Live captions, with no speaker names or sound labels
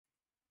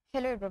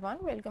Hello everyone,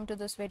 welcome to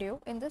this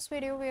video. In this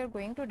video, we are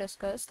going to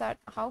discuss that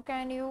how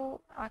can you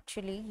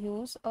actually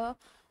use a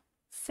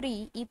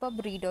free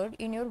EPUB reader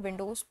in your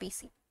Windows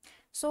PC.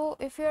 So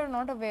if you are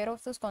not aware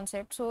of this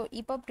concept, so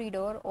EPUB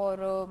reader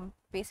or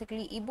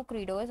basically ebook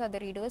readers are the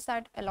readers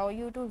that allow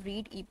you to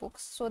read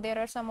ebooks. So there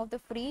are some of the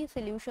free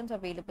solutions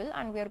available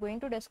and we are going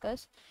to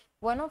discuss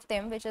one of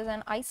them, which is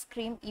an Ice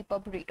Cream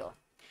EPUB reader.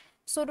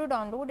 So to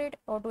download it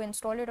or to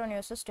install it on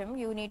your system,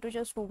 you need to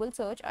just Google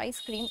search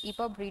Ice Cream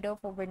EPUB Reader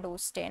for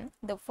Windows 10.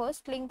 The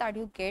first link that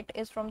you get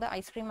is from the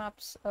Ice Cream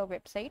Apps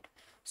website.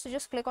 So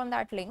just click on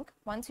that link.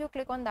 Once you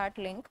click on that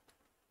link,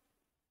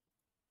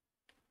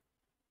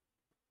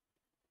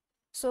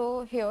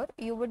 so here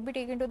you would be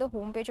taken to the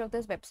home page of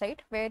this website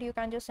where you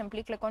can just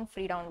simply click on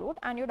free download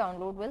and your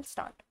download will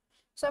start.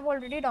 So I've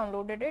already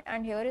downloaded it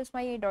and here is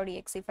my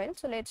 .exe file.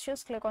 So let's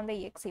just click on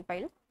the exe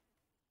file.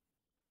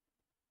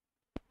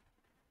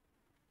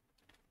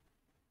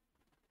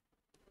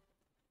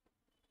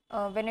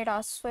 When it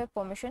asks for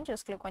permission,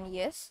 just click on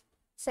yes.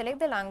 Select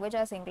the language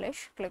as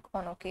English, click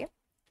on OK.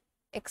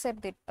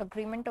 Accept the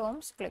agreement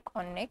terms, click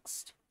on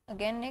next,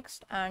 again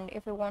next, and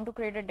if you want to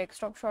create a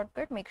desktop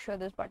shortcut, make sure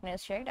this button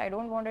is checked. I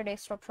don't want a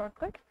desktop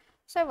shortcut,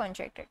 so I've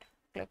unchecked it.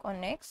 Click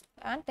on next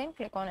and then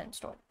click on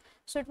install.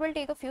 So it will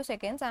take a few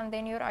seconds and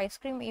then your Ice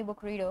Cream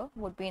ebook reader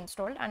would be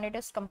installed and it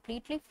is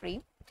completely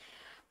free.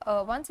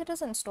 Once it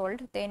is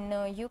installed, then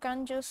you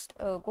can just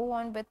go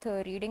on with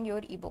reading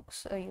your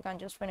ebooks. You can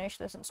just finish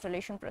this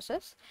installation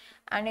process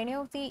and any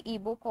of the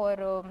ebook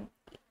or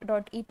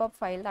 .epub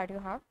file that you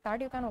have,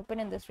 that you can open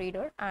in this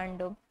reader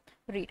and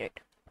read it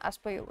as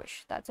per your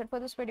wish. That's it for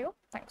this video.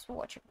 Thanks for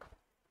watching.